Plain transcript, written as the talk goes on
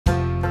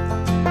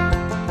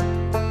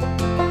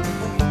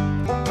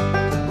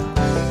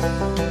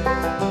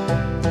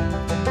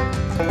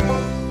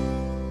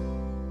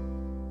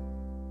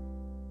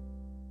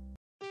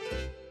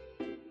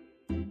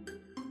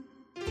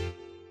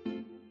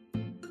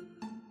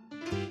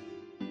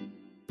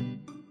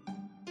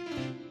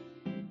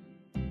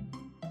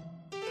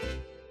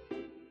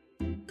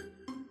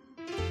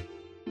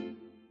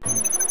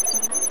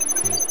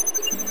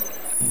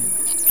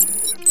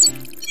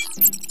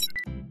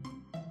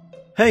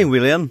Hey,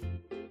 William.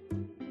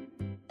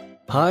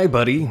 Hi,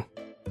 buddy.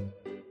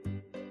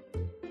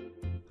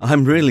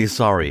 I'm really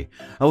sorry.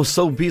 I was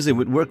so busy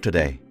with work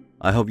today.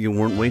 I hope you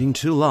weren't waiting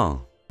too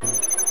long.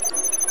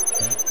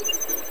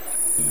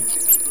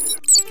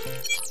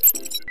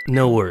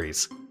 No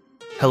worries.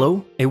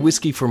 Hello, a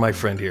whiskey for my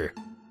friend here.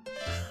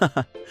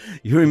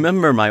 You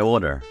remember my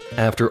order.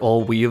 After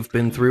all we have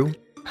been through,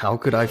 how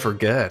could I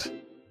forget?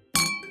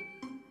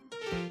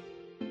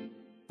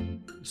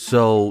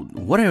 So,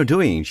 what are you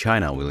doing in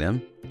China,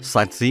 William?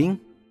 Sightseeing?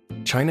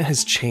 China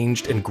has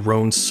changed and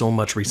grown so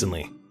much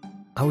recently.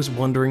 I was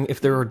wondering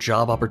if there are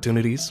job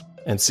opportunities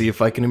and see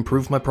if I can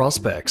improve my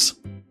prospects.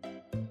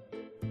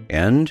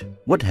 And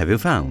what have you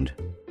found?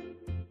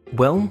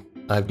 Well,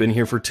 I've been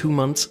here for 2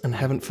 months and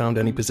haven't found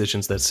any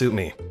positions that suit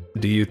me.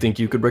 Do you think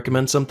you could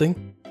recommend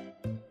something?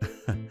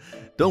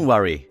 Don't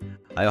worry,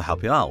 I'll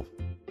help you out.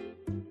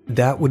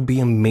 That would be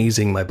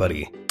amazing, my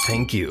buddy.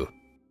 Thank you.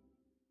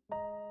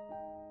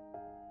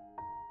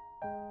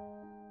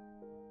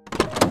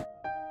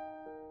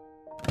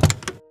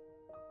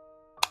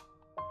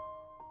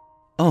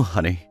 Oh,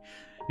 honey,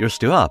 you're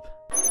still up.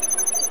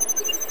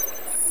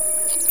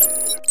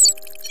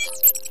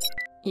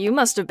 You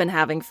must have been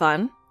having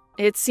fun.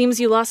 It seems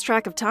you lost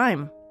track of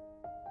time.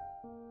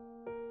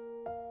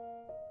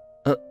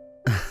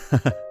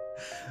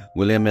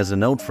 William is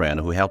an old friend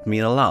who helped me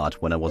a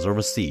lot when I was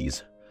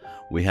overseas.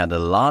 We had a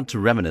lot to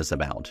reminisce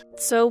about.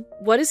 So,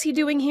 what is he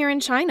doing here in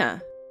China?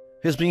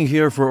 He's been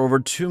here for over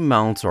 2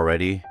 months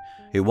already.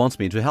 He wants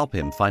me to help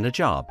him find a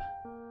job.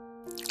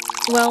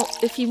 Well,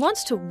 if he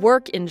wants to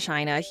work in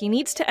China, he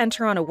needs to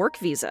enter on a work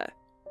visa.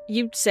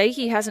 You say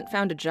he hasn't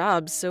found a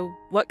job, so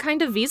what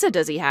kind of visa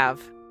does he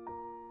have?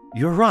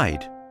 You're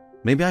right.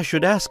 Maybe I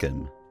should ask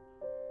him.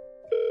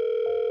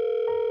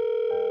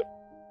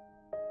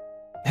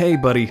 Hey,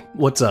 buddy,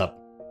 what's up?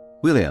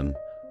 William,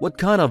 what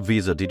kind of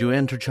visa did you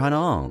enter China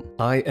on?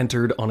 I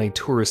entered on a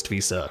tourist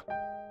visa.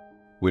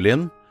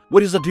 William,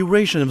 what is the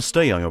duration of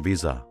stay on your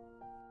visa?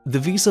 The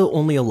visa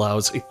only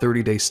allows a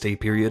 30-day stay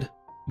period,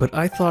 but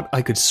I thought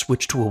I could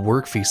switch to a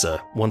work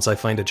visa once I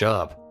find a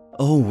job.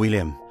 Oh,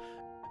 William,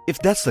 if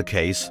that's the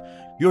case,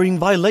 you're in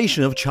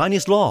violation of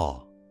Chinese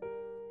law.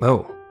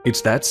 Oh,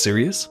 it's that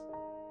serious?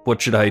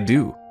 What should I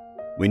do?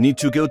 We need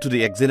to go to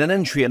the Exit and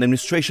Entry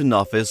Administration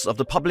Office of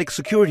the Public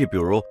Security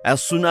Bureau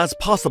as soon as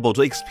possible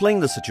to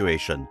explain the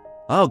situation.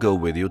 I'll go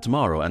with you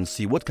tomorrow and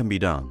see what can be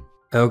done.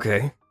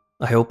 Okay,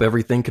 I hope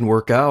everything can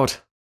work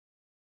out.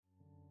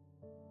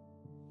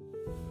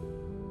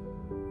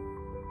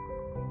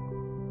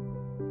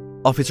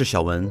 Officer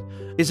Xiao Wen,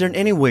 is there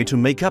any way to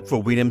make up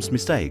for William's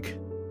mistake?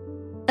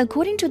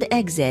 According to the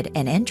Exit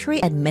and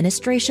Entry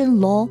Administration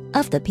Law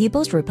of the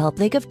People's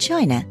Republic of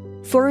China,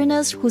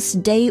 foreigners whose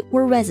stay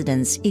or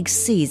residence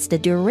exceeds the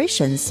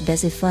duration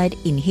specified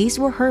in his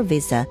or her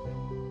visa,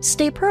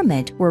 stay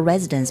permit or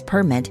residence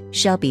permit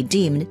shall be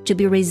deemed to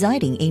be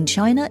residing in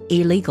China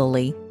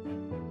illegally.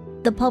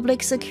 The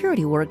public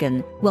security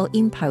organ will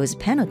impose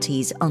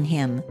penalties on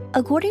him.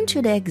 According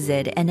to the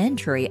Exit and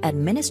Entry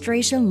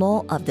Administration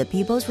Law of the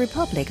People's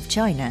Republic of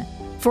China,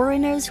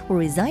 foreigners who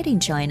reside in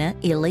China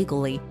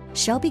illegally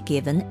shall be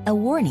given a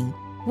warning.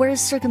 Where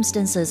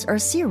circumstances are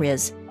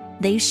serious,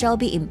 they shall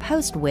be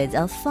imposed with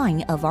a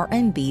fine of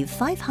RMB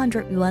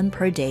 500 yuan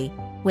per day,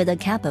 with a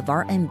cap of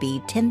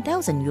RMB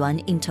 10,000 yuan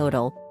in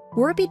total,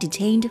 or be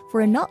detained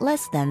for not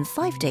less than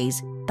 5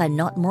 days, but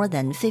not more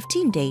than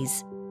 15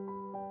 days.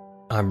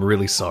 I'm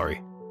really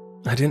sorry.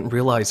 I didn't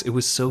realize it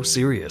was so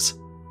serious.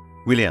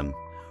 William,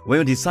 when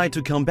you decide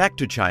to come back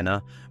to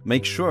China,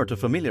 make sure to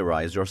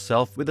familiarize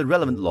yourself with the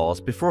relevant laws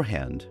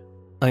beforehand.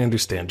 I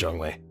understand, Zhang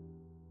Wei.